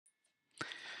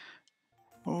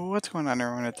What's going on,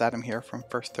 everyone? It's Adam here from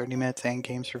First 30 Minutes and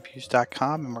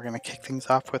GamesReviews.com, and we're going to kick things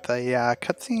off with a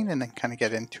cutscene and then kind of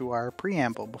get into our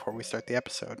preamble before we start the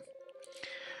episode.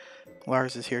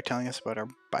 Lars is here telling us about our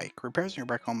bike. Repairs on your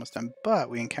bike are almost done,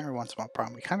 but we encountered one small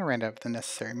problem. We kind of ran out of the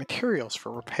necessary materials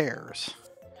for repairs.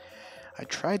 I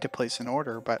tried to place an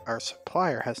order, but our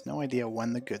supplier has no idea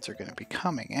when the goods are going to be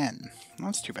coming in.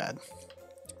 That's too bad.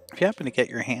 If you happen to get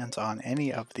your hands on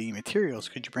any of the materials,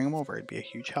 could you bring them over? It'd be a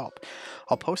huge help.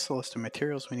 I'll post the list of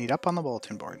materials we need up on the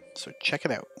bulletin board, so check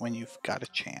it out when you've got a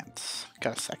chance.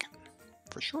 Got a second.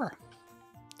 For sure.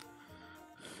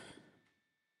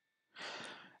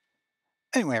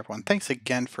 Anyway, everyone, thanks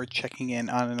again for checking in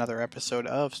on another episode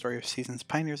of Story of Seasons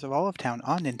Pioneers of Olive Town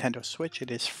on Nintendo Switch.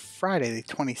 It is Friday, the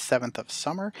 27th of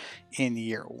summer in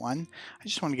year one. I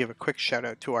just want to give a quick shout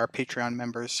out to our Patreon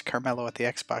members, Carmelo at the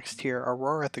Xbox tier,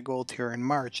 Aurora at the Gold tier, and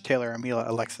Marge, Taylor, Amila,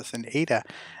 Alexis, and Ada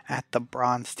at the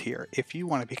Bronze tier. If you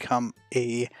want to become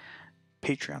a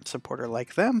Patreon supporter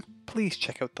like them, please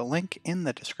check out the link in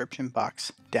the description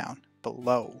box down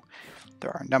below. There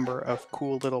are a number of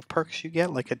cool little perks you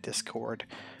get, like a Discord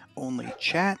only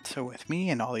chat with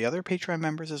me and all the other Patreon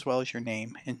members, as well as your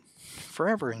name, and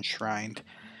forever enshrined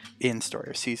in Story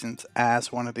of Seasons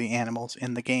as one of the animals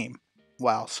in the game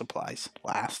while supplies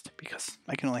last, because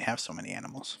I can only have so many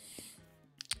animals.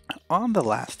 On the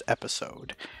last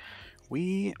episode,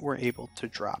 we were able to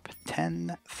drop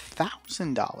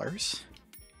 $10,000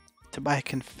 to buy a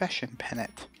confession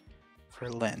pennant for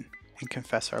Lynn and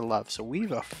confess our love. So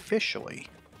we've officially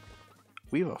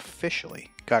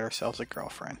got ourselves a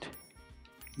girlfriend.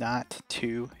 Not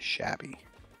too shabby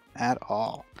at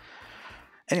all.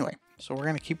 Anyway, so we're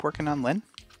going to keep working on Lynn.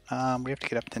 We have to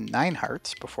get up to 9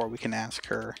 hearts before we can ask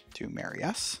her to marry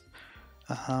us.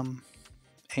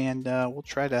 And we'll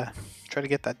try to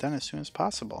get that done as soon as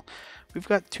possible. We've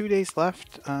got 2 days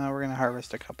left. We're going to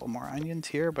harvest a couple more onions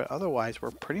here, but otherwise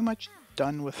we're pretty much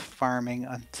done with farming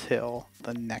until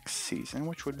the next season,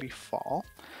 which would be fall.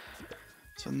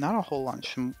 So not a whole lot.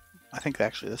 I think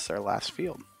actually this is our last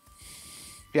field.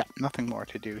 Yeah, nothing more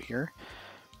to do here,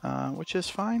 which is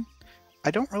fine.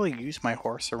 I don't really use my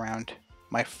horse around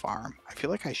my farm. I feel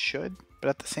like I should, but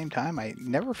at the same time, I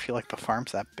never feel like the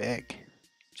farm's that big.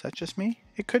 Is that just me?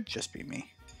 It could just be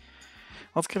me.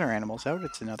 Let's get our animals out.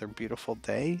 It's another beautiful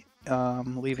day.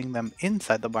 Leaving them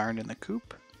inside the barn in the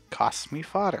coop costs me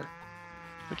fodder,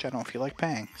 which I don't feel like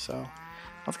paying. So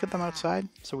let's get them outside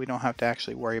so we don't have to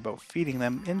actually worry about feeding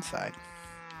them inside.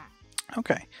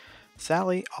 Okay,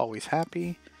 Sally, always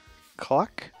happy.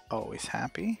 Cluck, always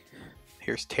happy.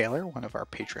 Here's Taylor, one of our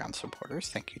Patreon supporters.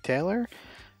 Thank you, Taylor.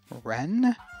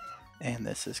 Ren, and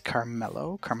this is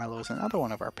Carmelo. Carmelo is another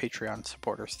one of our Patreon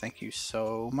supporters. Thank you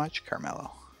so much,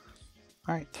 Carmelo.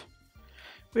 All right,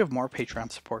 we have more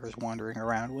Patreon supporters wandering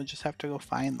around. We'll just have to go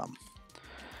find them.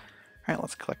 All right,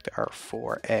 let's collect our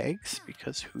 4 eggs,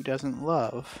 because who doesn't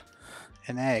love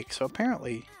an egg? So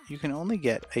apparently you can only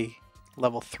get a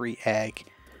level 3 egg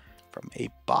from a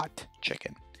bot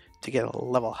chicken. To get a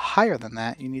level higher than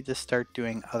that, you need to start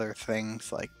doing other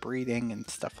things like breeding and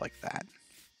stuff like that.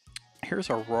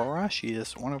 Here's Aurora. She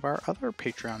is one of our other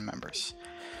Patreon members.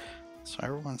 So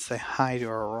everyone say hi to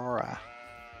Aurora.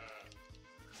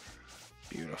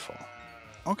 Beautiful.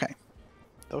 Okay.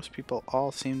 Those people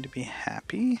all seem to be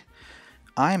happy.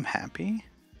 I'm happy.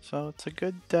 So it's a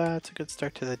good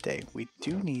start to the day. We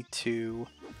do need to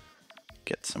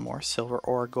get some more silver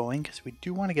ore going, because we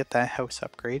do want to get that house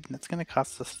upgrade, and it's going to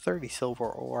cost us 30 silver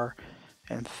ore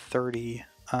and 30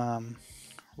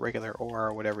 regular ore,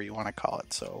 or whatever you want to call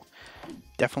it. So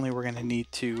definitely we're going to need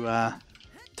to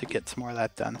get some more of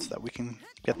that done so that we can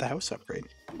get the house upgrade,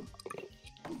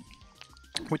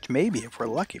 which maybe, if we're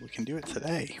lucky, we can do it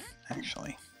today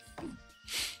actually,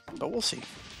 but we'll see.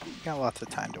 We got lots of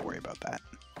time to worry about that.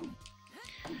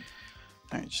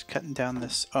 Alright, just cutting down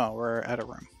this. Oh, we're out of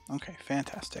room. Okay,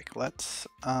 fantastic. Let's,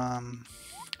 I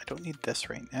don't need this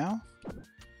right now.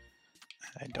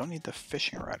 I don't need the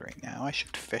fishing rod right now. I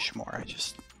should fish more.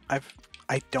 I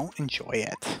don't enjoy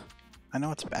it. I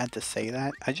know it's bad to say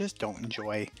that. I just don't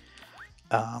enjoy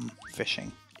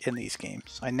fishing in these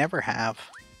games. I never have.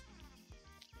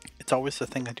 It's always the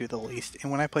thing I do the least.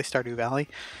 And when I play Stardew Valley,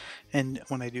 and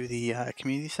when I do the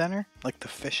community center, like, the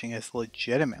fishing is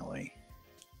legitimately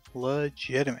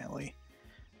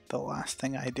the last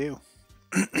thing I do,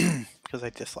 because I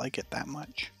dislike it that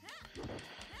much.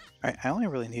 Alright, I only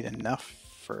really need enough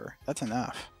for... That's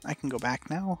enough. I can go back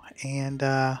now and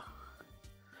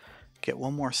get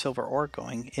one more silver ore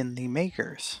going in the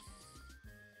makers.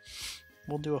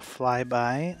 We'll do a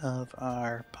flyby of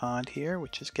our pond here,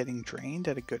 which is getting drained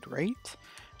at a good rate,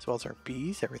 as well as our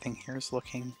bees. Everything here is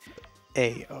looking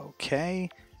a-okay.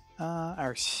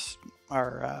 Our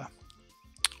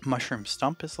mushroom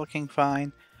stump is looking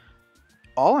fine.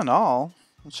 All in all,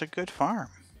 it's a good farm.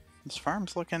 The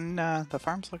farm's looking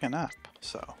up,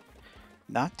 so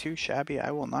not too shabby. I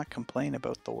will not complain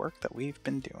about the work that we've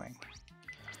been doing.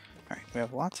 All right, we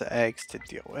have lots of eggs to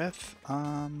deal with.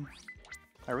 I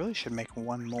really should make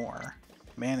one more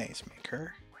mayonnaise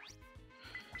maker.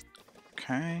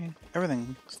 Okay,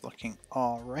 everything's looking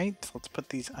all right. Let's put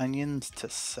these onions to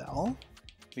sell.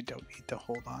 We don't need to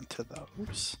hold on to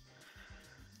those.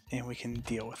 And we can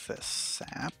deal with this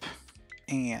sap.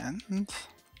 And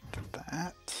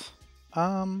that.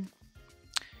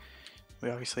 We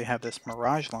obviously have this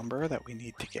mirage lumber that we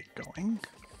need to get going.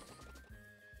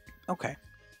 Okay,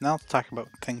 now let's talk about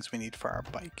things we need for our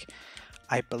bike.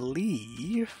 I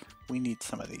believe we need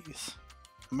some of these.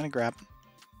 I'm gonna grab them.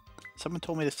 Someone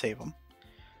told me to save them.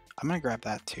 I'm gonna grab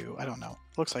that too. I don't know.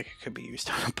 Looks like it could be used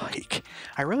on a bike.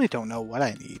 I really don't know what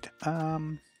I need.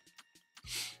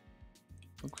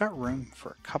 We've got room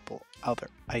for a couple other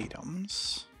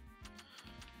items.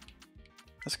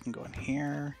 This can go in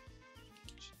here.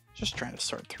 Just trying to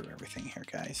sort through everything here,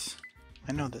 guys.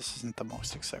 I know this isn't the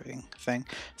most exciting thing.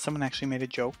 Someone actually made a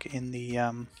joke in the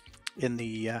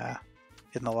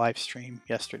live stream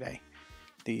yesterday,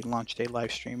 the launch day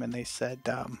live stream, and they said,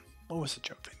 what was the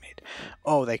joke they made?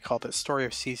 Oh, they called it Story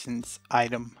of Seasons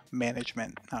Item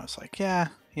Management. I was like, yeah,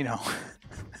 you know,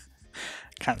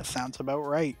 kind of sounds about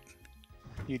right.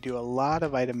 You do a lot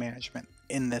of item management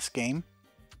in this game,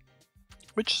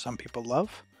 which some people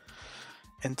love,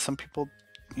 and some people,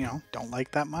 you know, don't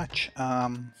like that much.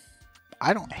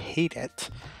 I don't hate it.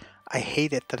 I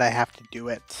hate it that I have to do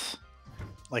it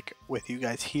like with you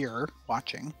guys here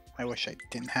watching. I wish I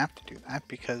didn't have to do that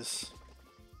because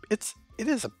it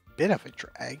is a bit of a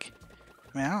drag.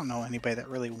 I mean, I don't know anybody that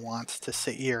really wants to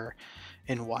sit here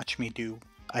and watch me do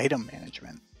item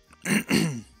management.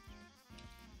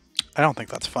 I don't think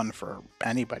that's fun for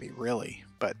anybody really,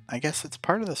 but I guess it's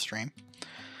part of the stream.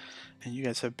 And you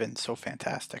guys have been so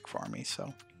fantastic for me,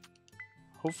 so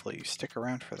hopefully you stick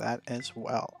around for that as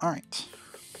well. Alright.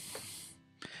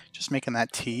 Just making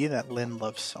that tea that Lynn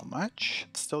loves so much.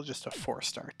 It's still just a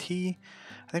 4-star tea.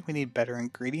 I think we need better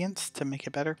ingredients to make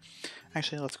it better.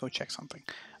 Actually, let's go check something.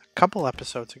 A couple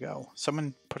episodes ago,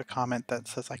 someone put a comment that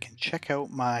says I can check out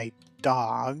my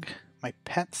dog, my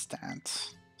pet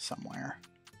stats somewhere.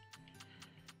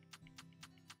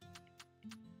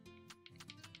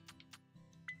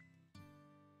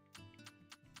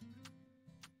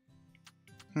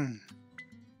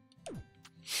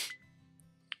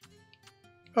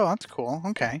 Oh, that's cool.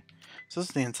 Okay. So this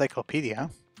is the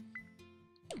encyclopedia.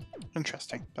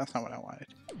 Interesting. That's not what I wanted.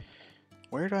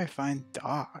 Where do I find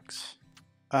dogs?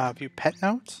 View pet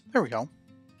notes? There we go.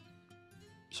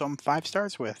 So I'm 5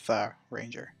 stars with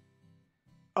Ranger.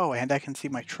 Oh, and I can see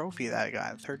my trophy that I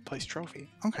got. 3rd place trophy.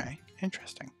 Okay.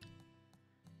 Interesting.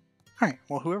 Alright.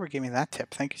 Well, whoever gave me that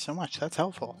tip, thank you so much. That's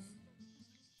helpful.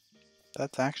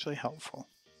 That's actually helpful.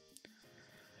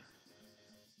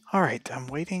 Alright, I'm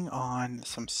waiting on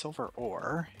some silver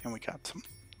ore, and we got some.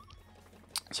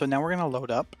 So now we're going to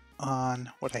load up on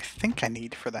what I think I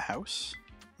need for the house,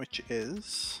 which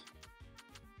is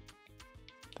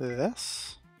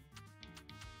this,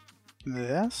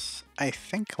 I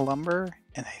think lumber,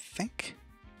 and I think,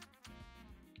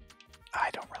 I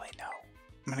don't really know.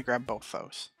 I'm going to grab both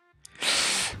those.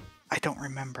 I don't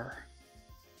remember.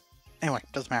 Anyway,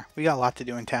 doesn't matter. We got a lot to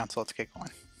do in town, so let's get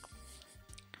going.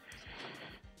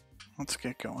 Let's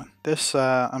get going. This,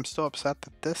 I'm still upset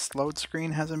that this load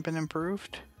screen hasn't been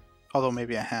improved. Although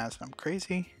maybe it has and I'm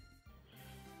crazy.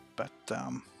 But,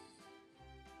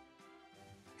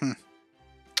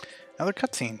 Another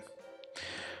cutscene.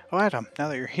 Oh, Adam, now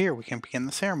that you're here, we can begin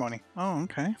the ceremony. Oh,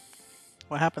 okay.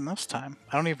 What happened this time?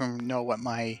 I don't even know what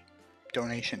my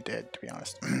donation did, to be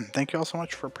honest. Thank you all so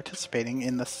much for participating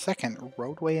in the 2nd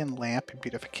Roadway and Lamp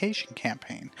Beautification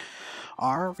campaign.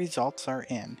 Our results are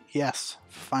in. Yes,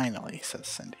 finally, says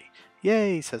Cindy.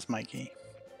 Yay, says Mikey.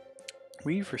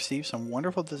 We've received some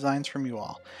wonderful designs from you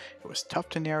all. It was tough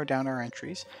to narrow down our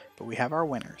entries, but we have our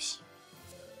winners.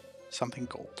 Something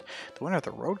gold. The winner of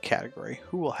the road category,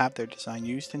 who will have their design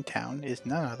used in town, is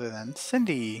none other than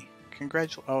Cindy.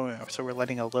 Congratulations. Oh, so we're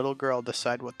letting a little girl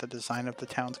decide what the design of the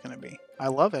town's going to be. I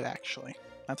love it, actually.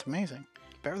 That's amazing.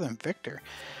 Better than Victor.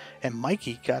 And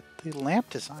Mikey got the lamp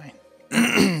design.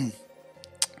 I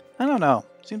don't know.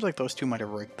 Seems like those two might have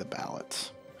rigged the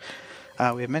ballots.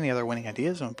 We have many other winning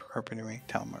ideas and we're preparing to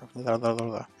tell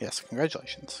them. Yes,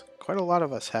 congratulations. Quite a lot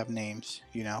of us have names,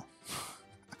 you know.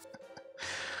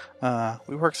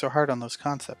 We work so hard on those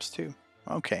concepts too.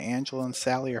 Okay, Angela and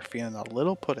Sally are feeling a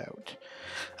little put out.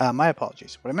 My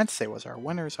apologies. What I meant to say was our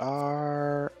winners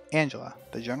are Angela,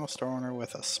 the general store owner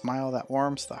with a smile that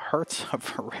warms the hearts of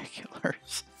her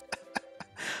regulars.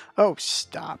 Oh,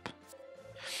 stop.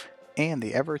 And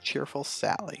the ever cheerful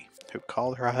Sally, who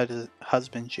called her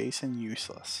husband Jason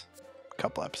useless a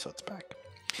couple episodes back.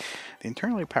 The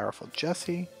internally powerful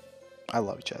Jessie. I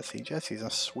love Jessie. Jessie's a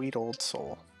sweet old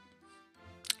soul.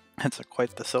 It's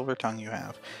quite the silver tongue you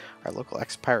have. Our local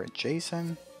ex-pirate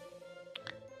Jason.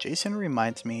 Jason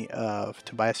reminds me of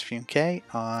Tobias Funke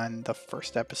on the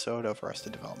first episode of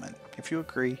Arrested Development. If you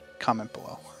agree, comment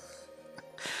below.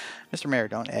 Mr. Mayor,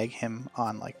 don't egg him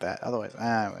on like that. Otherwise,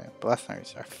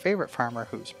 Blessner's our favorite farmer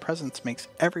whose presence makes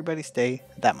everybody's day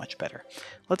that much better.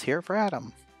 Let's hear it for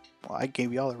Adam. Well, I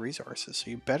gave you all the resources,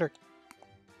 so you better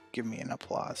give me an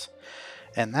applause.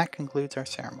 And that concludes our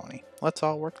ceremony. Let's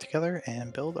all work together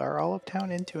and build our Olive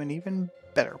Town into an even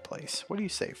better place. What do you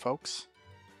say, folks?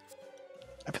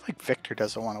 I feel like Victor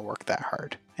doesn't want to work that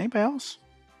hard. Anybody else?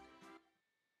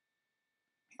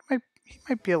 He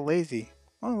might be a lazy.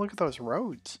 Oh, look at those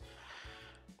roads.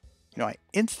 You know, I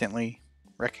instantly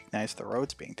recognize the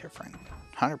roads being different.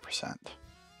 100%.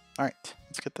 Alright,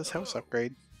 let's get this house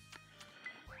upgrade.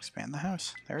 Expand the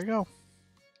house. There we go.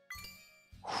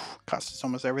 Whew, cost us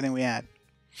almost everything we had.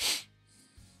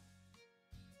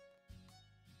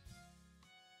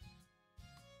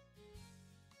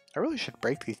 I really should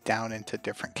break these down into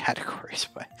different categories,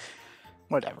 but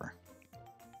whatever.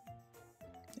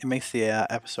 It makes the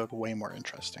episode way more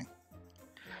interesting.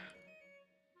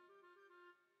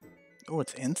 Oh,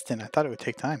 it's instant. I thought it would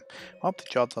take time. Well, the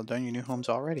job's all done. Your new home's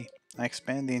all ready. I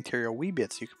expanded the interior a wee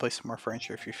bit so you can place some more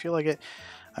furniture if you feel like it.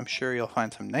 I'm sure you'll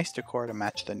find some nice decor to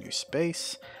match the new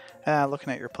space.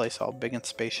 Looking at your place all big and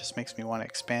spacious makes me want to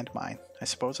expand mine. I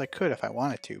suppose I could if I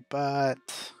wanted to,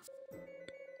 but...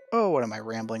 Oh, what am I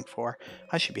rambling for?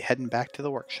 I should be heading back to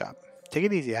the workshop. Take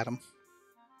it easy, Adam.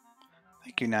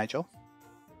 Thank you, Nigel.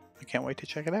 I can't wait to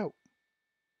check it out.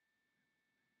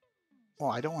 Well,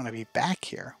 I don't want to be back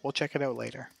here. We'll check it out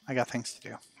later. I got things to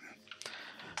do.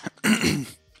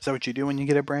 Is that what you do when you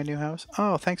get a brand new house?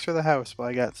 Oh, thanks for the house. Well,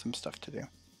 I got some stuff to do.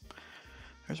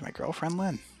 There's my girlfriend,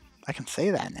 Lynn. I can say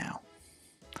that now.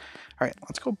 Alright,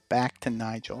 let's go back to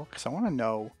Nigel, because I want to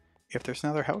know if there's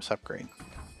another house upgrade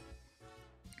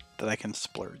that I can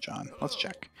splurge on. Let's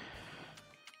check.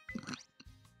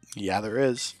 Yeah, there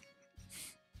is.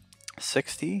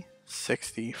 60,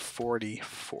 60, 40,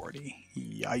 40.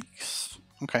 Yikes.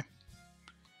 Okay.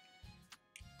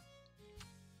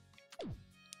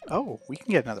 Oh, we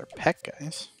can get another pet,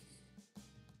 guys.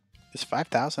 Is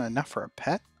 5,000 enough for a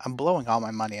pet? I'm blowing all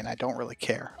my money and I don't really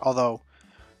care. Although,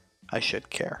 I should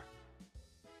care.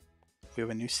 We have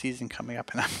a new season coming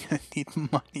up and I'm going to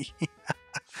need money.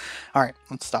 Alright,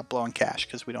 let's stop blowing cash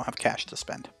because we don't have cash to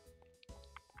spend.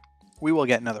 We will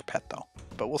get another pet though,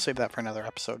 but we'll save that for another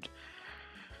episode.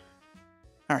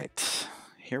 Alright,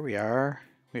 here we are.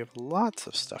 We have lots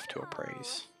of stuff to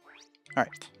appraise.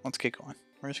 Alright, let's get going.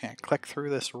 We're just going to click through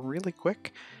this really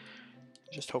quick.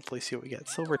 Just hopefully see what we get.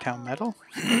 Silvertown Metal.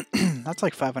 That's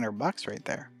like 500 bucks right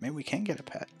there. Maybe we can get a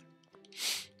pet.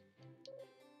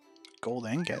 Gold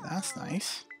ingot, that's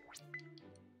nice.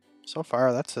 So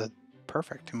far, that's a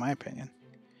perfect in my opinion.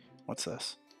 What's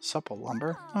this? Supple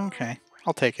lumber? Okay,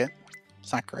 I'll take it.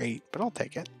 It's not great, but I'll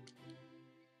take it.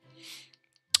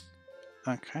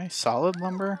 Okay, solid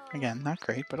lumber. Again, not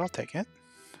great, but I'll take it.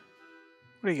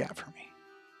 What do you got for me?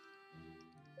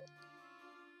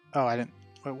 Oh, I didn't...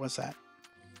 What was that?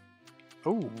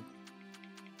 Oh.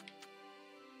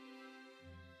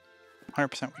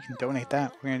 100% we can donate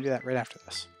that. We're going to do that right after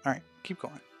this. Alright, keep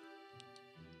going.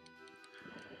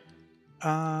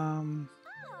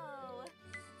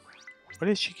 What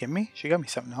did she give me? She got me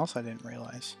something else I didn't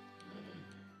realize.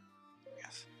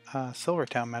 Yes.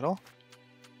 Silvertown metal.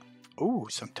 Ooh,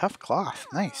 some tough cloth.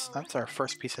 Nice. That's our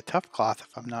first piece of tough cloth,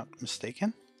 if I'm not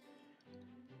mistaken.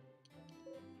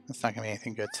 That's not going to be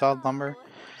anything good. Solid lumber.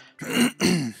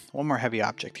 One more heavy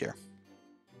object here.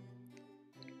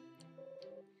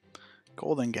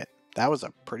 Gold ingot. That was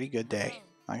a pretty good day.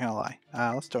 Not going to lie.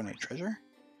 Let's donate treasure.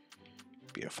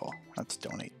 Beautiful. Let's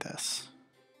donate this.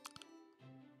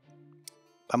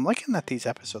 I'm liking that these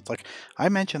episodes, like I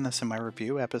mentioned this in my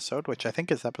review episode, which I think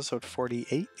is episode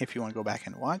 48, if you want to go back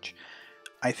and watch.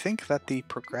 I think that the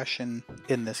progression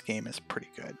in this game is pretty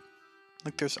good.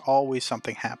 Like there's always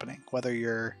something happening, whether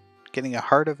you're getting a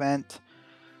hard event,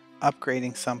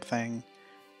 upgrading something,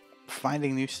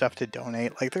 finding new stuff to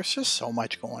donate. Like there's just so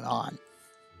much going on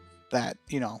that,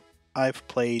 you know, I've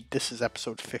played, this is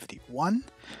episode 51.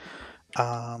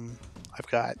 I've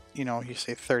got, you know, you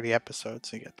say 30 episodes,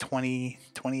 so you get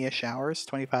 20-ish hours,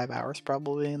 25 hours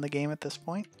probably in the game at this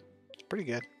point. It's pretty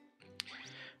good.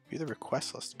 View the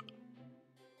request list.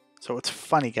 So it's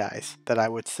funny, guys, that I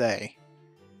would say,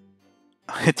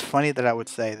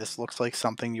 this looks like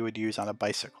something you would use on a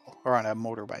bicycle or on a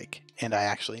motorbike, and I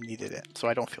actually needed it, so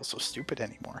I don't feel so stupid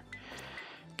anymore.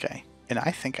 Okay, and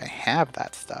I think I have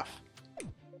that stuff,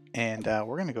 and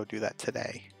we're gonna go do that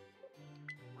today.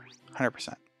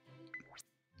 100%.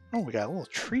 Oh, we got a little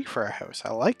tree for our house.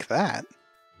 I like that.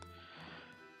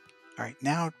 All right,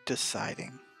 now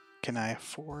deciding, can I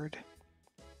afford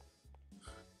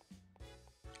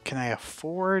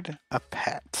a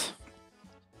pet?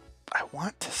 I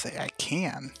want to say I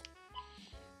can.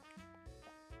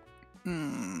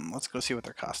 Let's go see what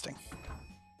they're costing.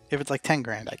 If it's like 10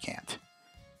 grand, I can't.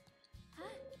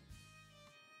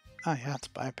 Oh yeah, let's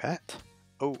buy a pet.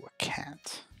 Oh, a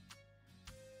cat.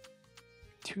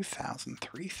 2,000,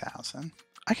 3,000.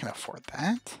 I can afford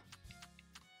that.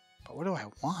 But what do I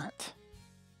want?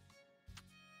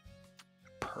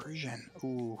 Persian.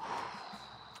 Ooh.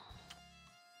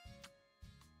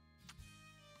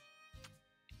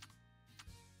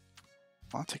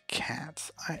 Lots of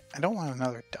cats. I don't want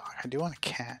another dog. I do want a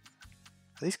cat.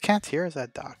 Are these cats here? Is that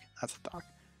a dog? That's a dog.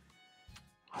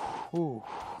 Ooh.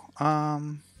 I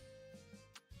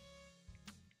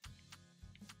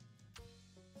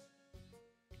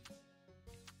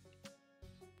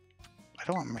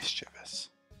don't want mischievous.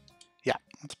 Yeah,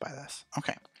 let's buy this.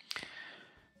 Okay.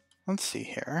 Let's see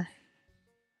here.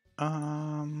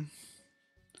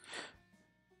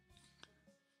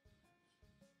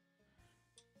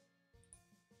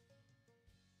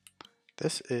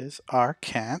 This is our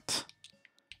cat,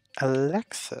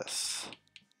 Alexis,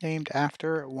 named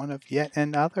after one of yet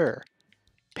another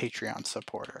Patreon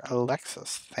supporter.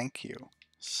 Alexis, thank you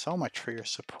so much for your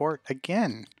support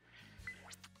again.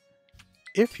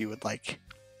 If you would like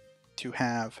to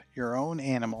have your own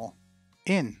animal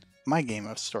in my game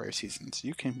of Story Seasons,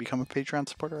 you can become a Patreon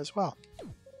supporter as well.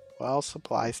 Well,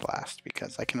 supplies last,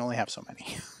 because I can only have so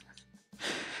many.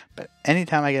 But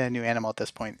anytime I get a new animal at this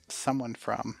point, someone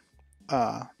from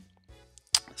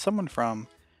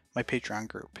my Patreon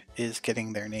group is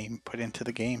getting their name put into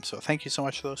the game. So thank you so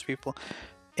much to those people.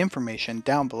 Information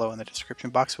down below in the description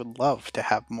box. Would love to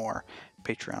have more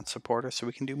Patreon supporters so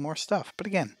we can do more stuff. But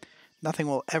again, nothing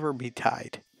will ever be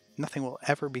tied. Nothing will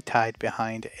ever be tied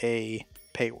behind a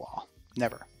paywall.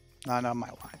 Never. Not on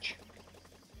my watch.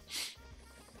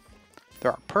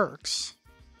 There are perks.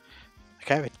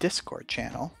 Like I have a Discord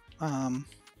channel.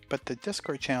 But the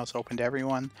Discord channel is open to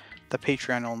everyone. The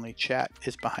Patreon only chat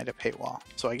is behind a paywall.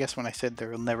 So I guess when I said there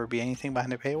will never be anything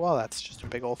behind a paywall, that's just a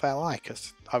big old fat lie,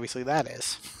 because obviously that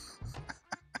is.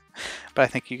 But I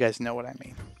think you guys know what I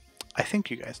mean.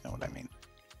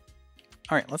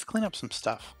 Alright, let's clean up some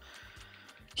stuff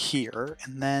here,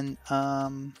 and then I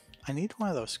need one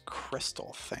of those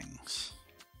crystal things.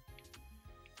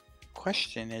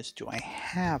 Question is, do I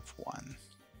have one?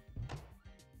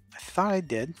 I thought I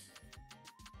did.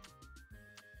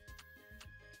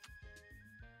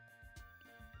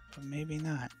 But maybe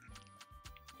not.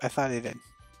 I thought I did.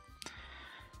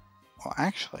 Well,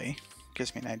 actually,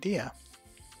 gives me an idea.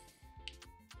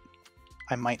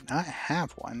 I might not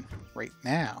have one right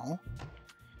now,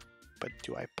 but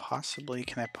can I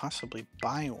possibly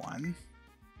buy one?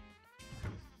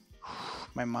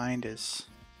 My mind is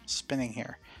spinning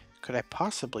here. Could I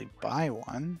possibly buy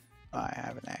one? I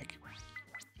have an egg.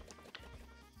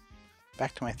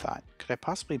 Back to my thought. Could I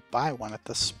possibly buy one at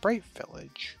the Sprite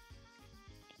Village?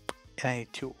 And I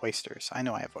need 2 oysters. I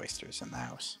know I have oysters in the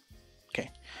house. Okay,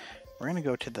 we're going to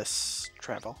go to this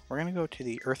travel. We're going to go to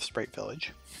the Earth Sprite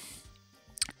Village.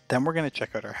 Then we're going to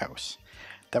check out our house.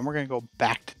 Then we're going to go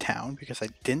back to town because I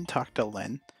didn't talk to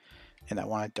Lynn and I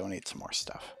want to donate some more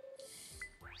stuff.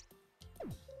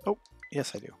 Oh,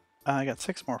 yes I do. I got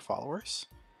 6 more followers.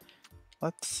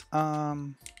 Let's,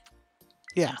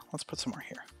 yeah, let's put some more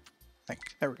here.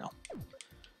 There we go.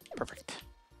 Perfect.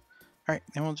 Alright,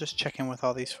 then we'll just check in with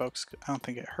all these folks. I don't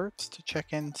think it hurts to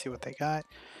check in, see what they got.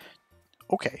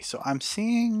 Okay, so I'm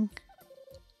seeing...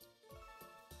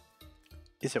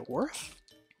 Is it worth?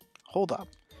 Hold up.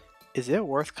 Is it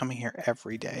worth coming here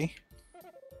every day?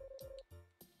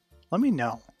 Let me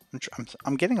know.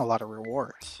 I'm getting a lot of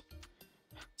rewards.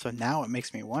 So now it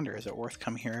makes me wonder, is it worth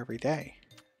coming here every day?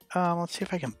 Let's see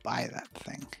if I can buy that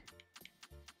thing.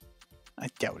 I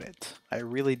doubt it. I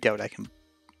really doubt I can...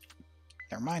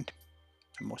 Never mind.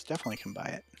 I most definitely can buy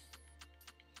it.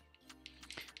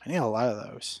 I need a lot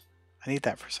of those. I need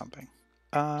that for something.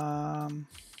 I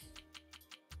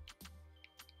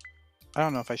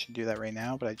don't know if I should do that right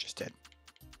now, but I just did.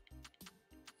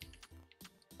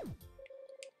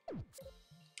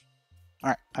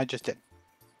 Alright, I just did.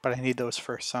 But I need those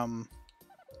for some...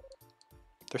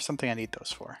 There's something I need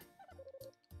those for.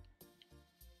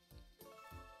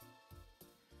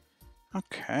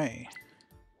 Okay.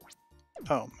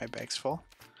 Oh, my bag's full.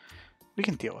 We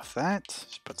can deal with that.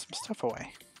 Just put some stuff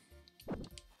away.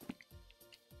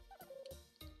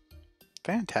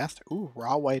 Fantastic. Ooh,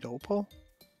 raw white opal.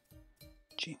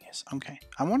 Genius. Okay.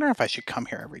 I'm wondering if I should come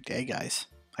here every day, guys.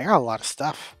 I got a lot of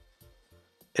stuff.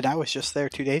 And I was just there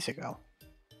 2 days ago.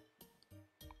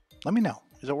 Let me know.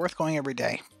 Is it worth going every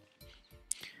day?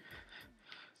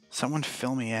 Someone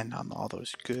fill me in on all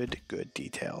those good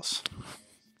details.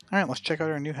 Alright, let's check out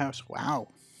our new house. Wow.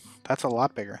 That's a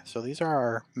lot bigger. So these are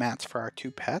our mats for our 2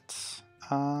 pets.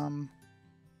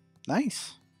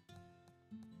 Nice.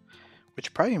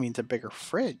 Which probably means a bigger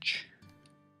fridge.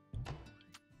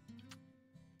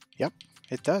 Yep,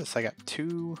 it does. I got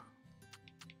 2.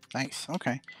 Nice,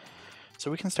 okay. So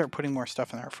we can start putting more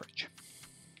stuff in our fridge.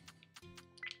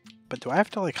 But do I have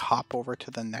to like hop over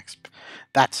to the next?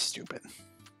 That's stupid.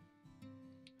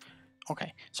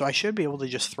 Okay, so I should be able to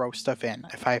just throw stuff in.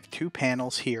 If I have 2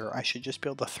 panels here, I should just be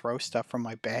able to throw stuff from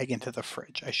my bag into the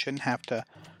fridge. I shouldn't have to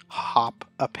hop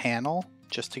a panel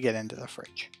just to get into the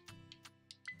fridge.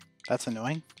 That's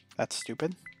annoying. That's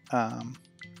stupid.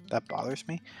 That bothers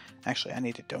me. Actually, I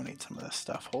need to donate some of this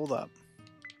stuff. Hold up.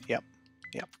 Yep.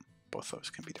 Both those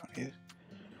can be donated.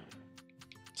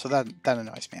 So that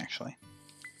annoys me, actually.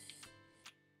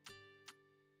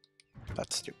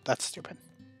 That's stupid.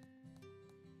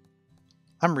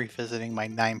 I'm revisiting my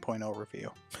 9.0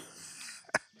 review.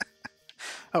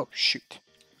 Oh, shoot.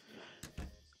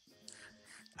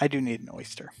 I do need an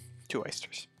oyster. 2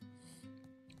 oysters.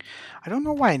 I don't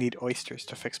know why I need oysters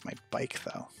to fix my bike,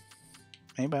 though.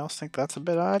 Anybody else think that's a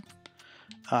bit odd?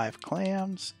 I have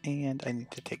clams, and I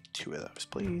need to take 2 of those,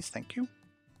 please. Thank you.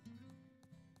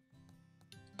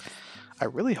 I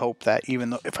really hope that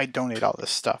even though if I donate all this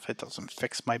stuff, it doesn't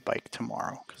fix my bike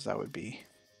tomorrow, because that would be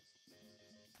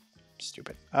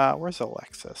stupid. Where's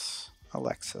Alexis?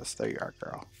 Alexis, there you are,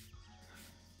 girl.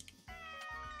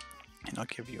 And I'll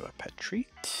give you a pet treat.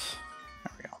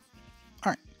 There we go.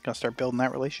 Alright, gonna start building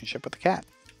that relationship with the cat.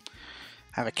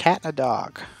 I have a cat and a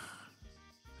dog.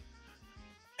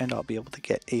 And I'll be able to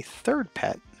get a 3rd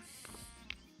pet.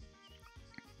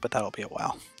 But that'll be a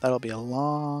while. That'll be a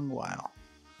long while.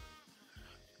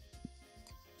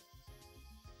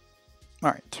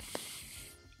 Alright.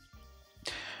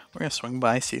 We're going to swing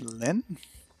by, see Lynn.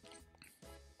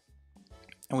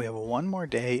 And we have 1 more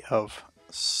day of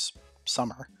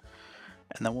summer.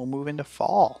 And then we'll move into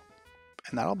fall.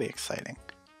 And that'll be exciting.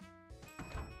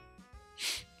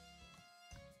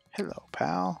 Hello,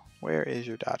 pal. Where is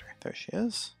your daughter? There she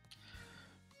is.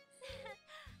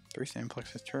 3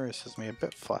 Plexus tourist has me a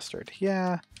bit flustered.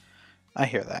 Yeah, I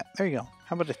hear that. There you go.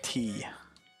 How about a tea?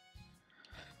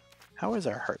 How is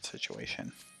our heart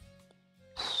situation?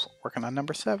 Working on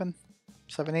number 7.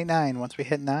 7, 8, 9. Once we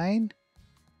hit 9,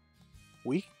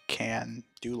 we can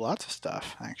do lots of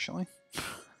stuff, actually. We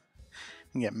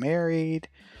can get married.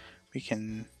 We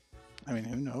can... I mean,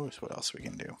 who knows what else we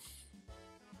can do.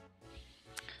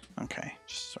 Okay,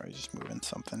 just moving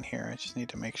something here. I just need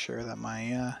to make sure that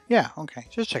my, yeah, okay.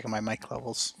 Just checking my mic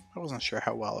levels. I wasn't sure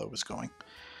how well it was going.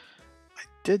 I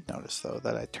did notice, though,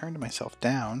 that I turned myself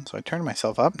down, so I turned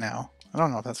myself up now. I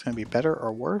don't know if that's going to be better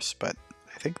or worse, but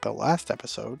I think the last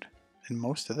episode, and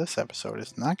most of this episode,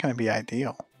 is not going to be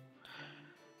ideal.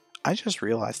 I just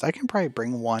realized I can probably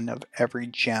bring 1 of every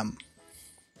gem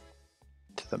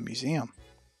to the museum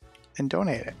and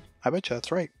donate it. I bet you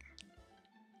that's right.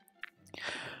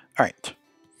 Alright,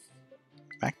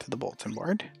 back to the bulletin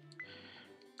board.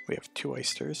 We have 2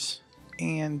 oysters,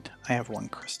 and I have 1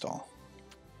 crystal.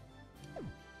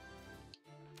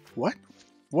 What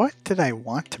did I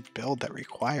want to build that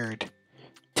required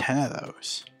 10 of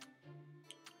those?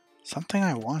 Something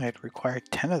I wanted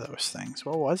required 10 of those things.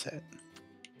 What was it?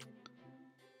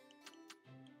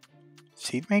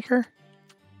 Seed maker?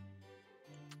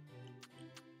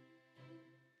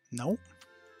 Nope.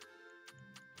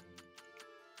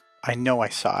 I know I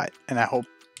saw it, and I hope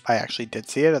I actually did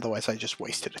see it, otherwise I just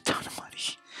wasted a ton of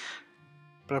money.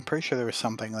 But I'm pretty sure there was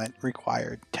something that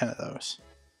required 10 of those.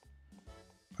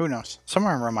 Who knows?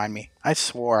 Someone remind me. I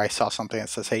swore I saw something that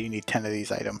says, hey, you need 10 of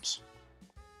these items.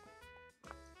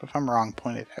 But if I'm wrong,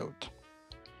 point it out.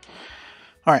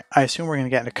 Alright, I assume we're going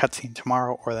to get in a cutscene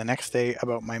tomorrow or the next day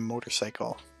about my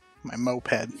motorcycle. My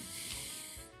moped.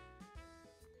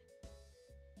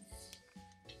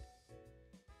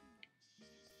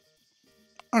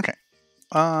 Okay.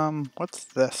 What's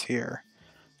this here?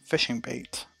 Fishing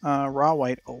bait. Raw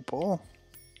white opal.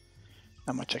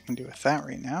 Not much I can do with that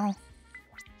right now.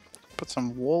 put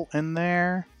some wool in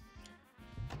there.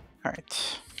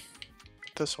 Alright.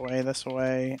 This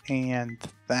away, and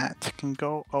that can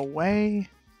go away.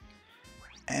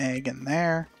 Egg in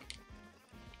there.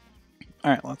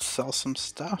 Alright, let's sell some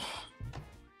stuff.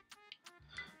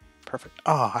 Perfect.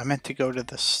 Oh, I meant to go to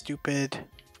the stupid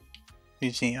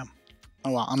museum.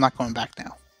 Oh well, I'm not going back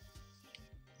now.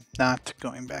 Not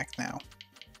going back now.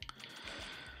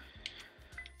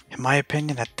 In my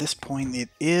opinion, at this point, it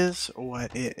is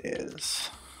what it is.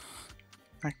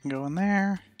 I can go in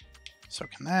there. So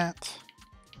can that.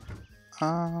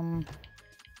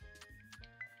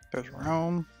 There's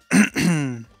Rome.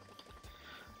 I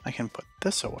can put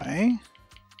this away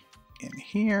in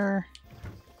here.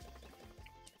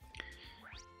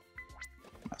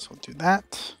 Might as well do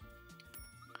that.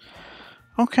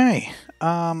 Okay.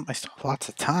 I still have lots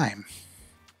of time.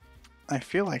 I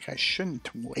feel like I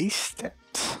shouldn't waste it.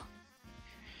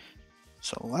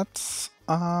 So let's, is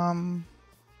there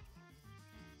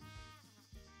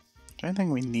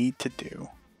anything we need to do?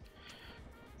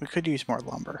 We could use more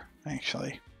lumber,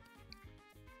 actually.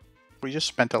 We just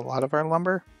spent a lot of our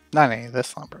lumber. Not any of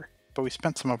this lumber, but we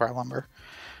spent some of our lumber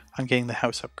on getting the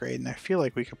house upgrade, and I feel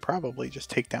like we could probably just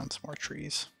take down some more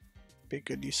trees. Be a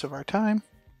good use of our time.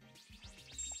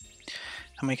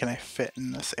 How many can I fit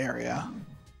in this area?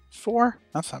 4?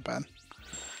 That's not bad.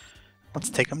 Let's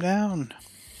take them down.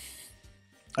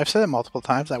 I've said it multiple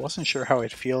times. I wasn't sure how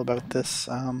I'd feel about this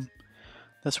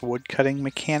this wood cutting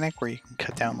mechanic where you can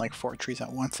cut down like 4 trees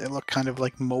at once. It looked kind of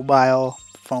like mobile,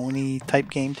 phony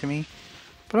type game to me,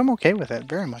 but I'm okay with it.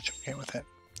 Very much okay with it.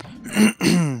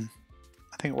 I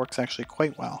think it works actually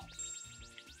quite well.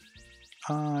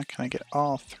 Can I get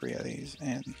all 3 of these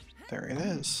in? There it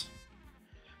is.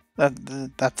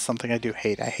 That's something I do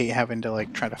hate. I hate having to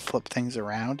like try to flip things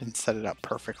around and set it up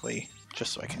perfectly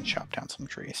just so I can chop down some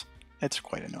trees. It's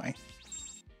quite annoying.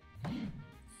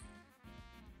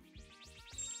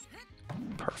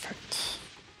 Perfect.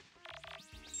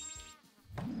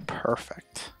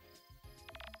 Perfect.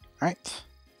 Alright.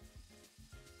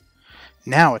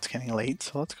 Now it's getting late,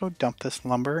 so let's go dump this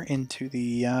lumber into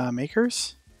the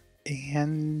makers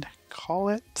and call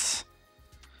it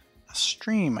a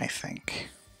stream, I think.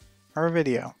 Or a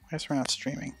video. I guess we're not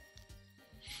streaming.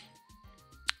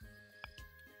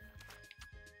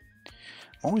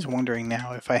 I'm always wondering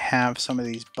now if I have some of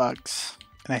these bugs.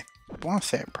 And I want to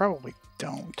say I probably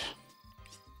don't.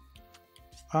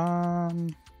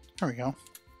 There we go.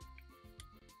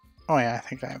 Oh yeah, I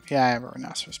think I have. Yeah, I have a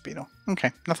rhinoceros beetle.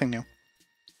 Okay, nothing new.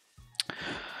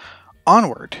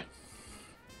 Onward.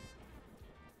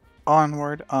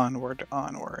 Onward, onward,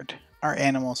 onward. Our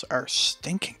animals are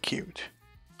stinking cute.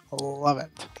 Love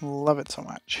it. Love it so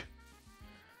much.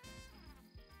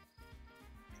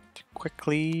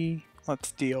 Quickly,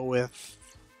 let's deal with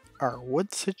our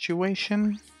wood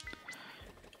situation.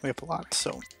 We have a lot,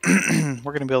 so we're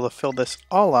going to be able to fill this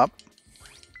all up.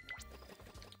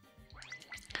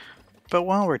 But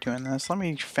while we're doing this, let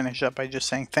me finish up by just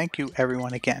saying thank you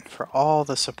everyone again for all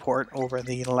the support over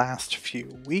the last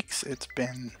few weeks. It's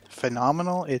been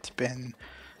phenomenal. It's been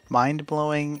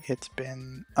mind-blowing. It's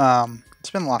been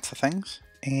lots of things,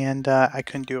 and I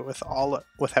couldn't do it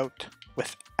without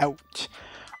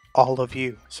all of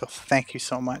you. So thank you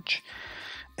so much.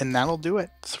 And that'll do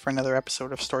it for another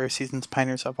episode of Story of Seasons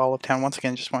Pioneers of Olive Town. Once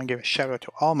again, just want to give a shout out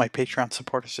to all my Patreon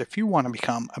supporters. If you want to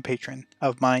become a patron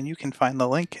of mine, you can find the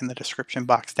link in the description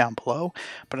box down below.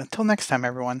 But until next time,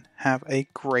 everyone, have a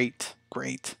great,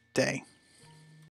 great day.